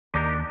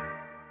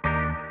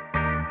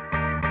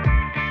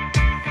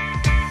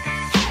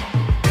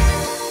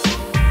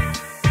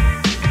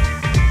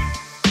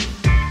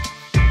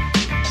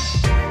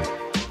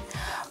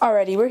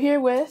Alrighty, we're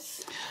here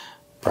with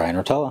Brian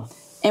Rotella.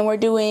 And we're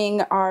doing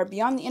our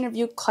Beyond the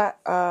Interview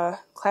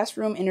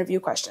classroom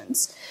interview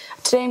questions.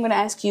 Today I'm going to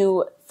ask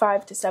you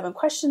 5 to 7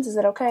 questions. Is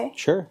that okay?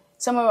 Sure.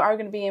 Some of them are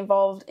going to be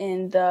involved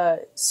in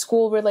the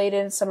school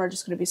related. Some are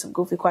just going to be some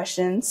goofy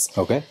questions.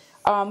 Okay.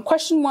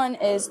 Question 1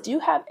 is, do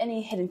you have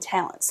any hidden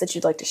talents that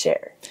you'd like to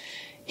share?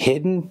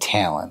 Hidden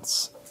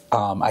talents.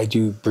 I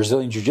do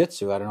Brazilian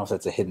Jiu-Jitsu. I don't know if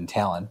that's a hidden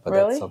talent, but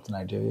Really? that's something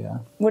I do, yeah.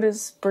 What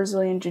is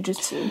Brazilian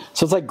Jiu-Jitsu?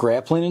 So it's like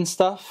grappling and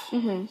stuff.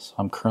 Mm-hmm. So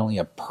I'm currently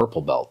a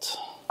purple belt.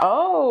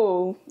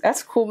 Oh,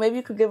 that's cool. Maybe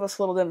you could give us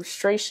a little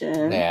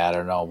demonstration. Yeah, I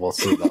don't know. We'll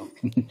see, though.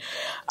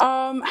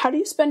 How do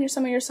you spend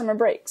some of your summer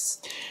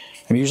breaks?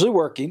 I'm usually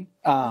working.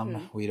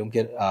 We don't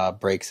get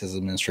breaks as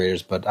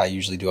administrators, but I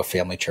usually do a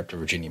family trip to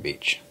Virginia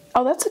Beach.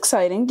 Oh, that's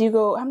exciting.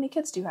 How many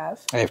kids do you have?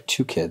 I have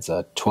 2 kids,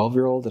 a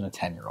 12-year-old and a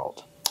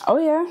 10-year-old. Oh,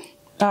 yeah.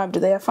 Do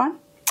they have fun?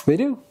 They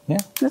do, yeah.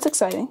 That's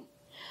exciting.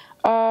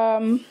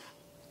 What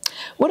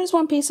is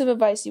one piece of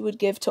advice you would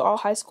give to all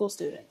high school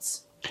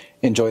students?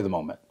 Enjoy the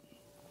moment.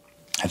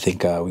 I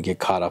think we get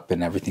caught up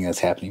in everything that's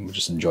happening. But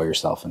just enjoy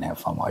yourself and have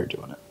fun while you're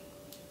doing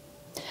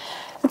it.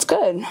 That's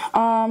good.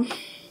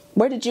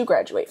 Where did you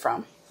graduate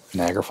from?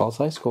 Niagara Falls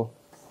High School.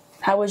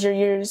 How was your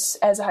years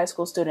as a high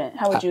school student?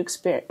 How would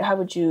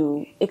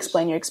you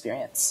explain your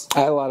experience? I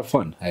had a lot of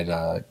fun. I had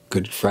a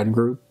good friend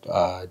group,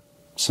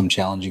 some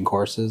challenging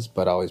courses,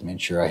 but always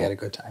made sure I had a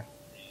good time.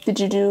 Did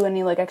you do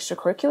any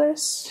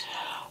extracurriculars?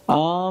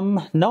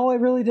 No, I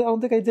really don't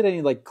think I did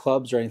any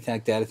clubs or anything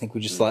like that. I think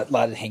we just a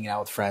lot of hanging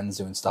out with friends,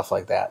 doing stuff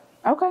like that.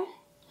 Okay.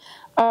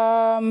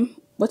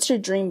 What's your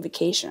dream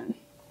vacation?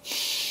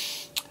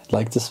 I'd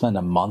like to spend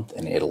a month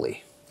in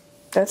Italy.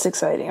 That's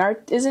exciting.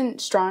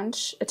 Isn't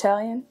Strange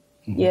Italian?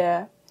 Mm-hmm.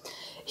 Yeah.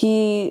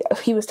 He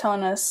was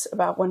telling us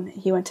about when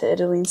he went to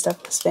Italy and stuff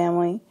with his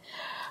family.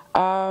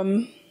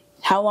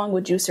 How long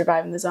would you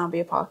survive in the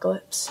zombie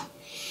apocalypse?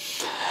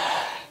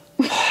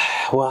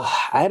 Well,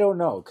 I don't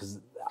know, because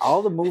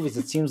all the movies,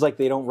 it seems like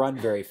they don't run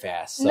very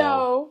fast. So,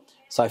 No.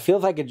 So I feel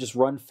if I could just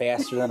run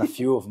faster than a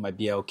few of them, I'd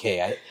be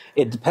okay.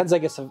 It depends, I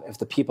guess, if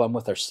the people I'm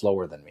with are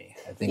slower than me.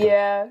 I think.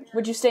 Yeah.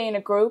 Would you stay in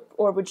a group,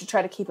 or would you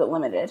try to keep it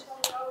limited?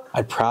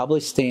 I'd probably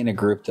stay in a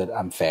group that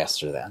I'm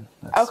faster than.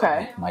 That's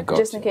okay. My go-to.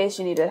 Just in case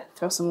you need to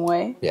throw some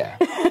away. Yeah.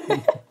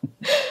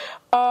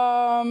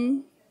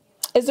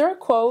 Is there a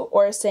quote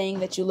or a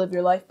saying that you live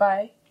your life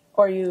by,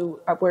 or you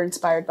were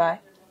inspired by?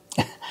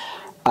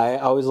 I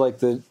always like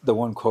the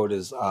one quote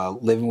is,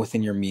 living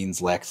within your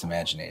means lacks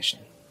imagination.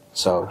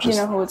 So Do you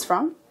know who it's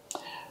from?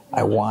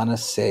 I want to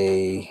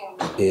say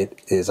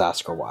it is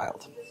Oscar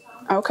Wilde.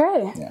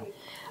 Okay. Yeah.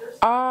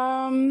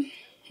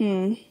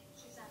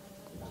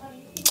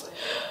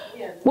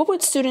 What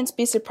would students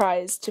be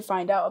surprised to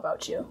find out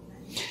about you?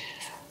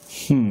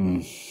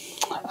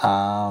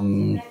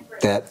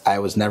 That I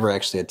was never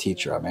actually a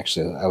teacher.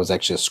 I was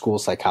actually a school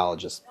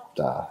psychologist.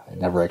 I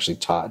never actually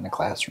taught in a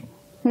classroom.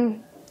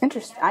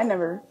 Interesting. I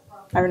never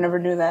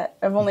knew that.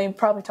 I've only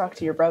probably talked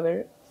to your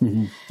brother.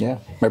 Mm-hmm. Yeah.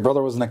 My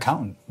brother was an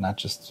accountant, not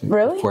just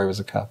Really? before he was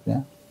a cop.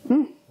 Yeah.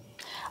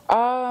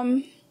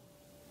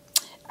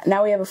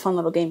 Now we have a fun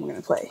little game we're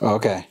going to play.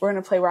 Okay. We're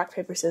going to play rock,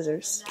 paper,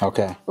 scissors.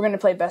 Okay. We're going to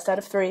play best out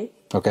of 3.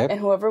 Okay. And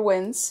whoever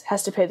wins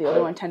has to pay the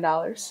other one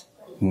 $10.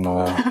 No.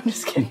 I'm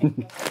just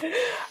kidding.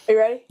 Are you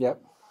ready?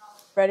 Yep.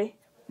 Ready?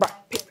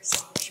 Rock, paper,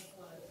 scissors.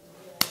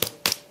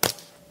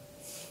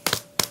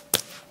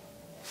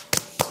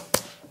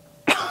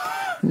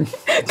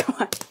 Come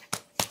on.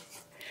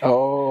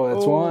 Oh,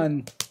 that's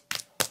one.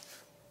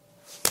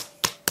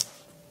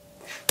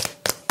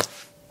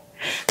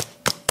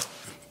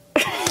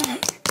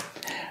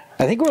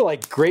 I think we're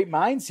like great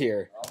minds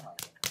here.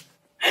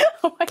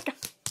 Oh my god.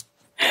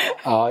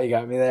 Oh, you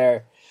got me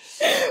there.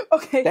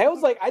 Okay. That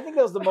was I think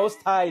that was the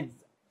most tied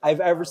I've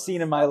ever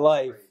seen in my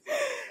life.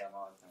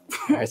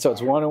 All right, so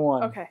it's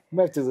 1-1. Okay. We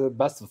might have to do the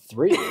best of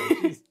 3.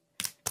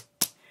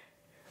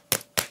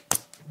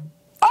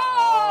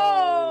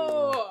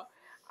 Oh!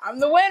 I'm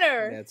the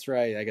winner. That's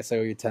right. I guess I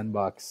owe you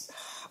 $10.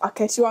 I'll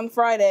catch you on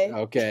Friday.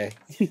 Okay.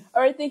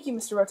 All right, thank you,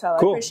 Mr. Rotella.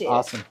 Cool. I appreciate it.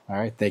 Awesome. All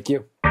right, thank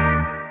you.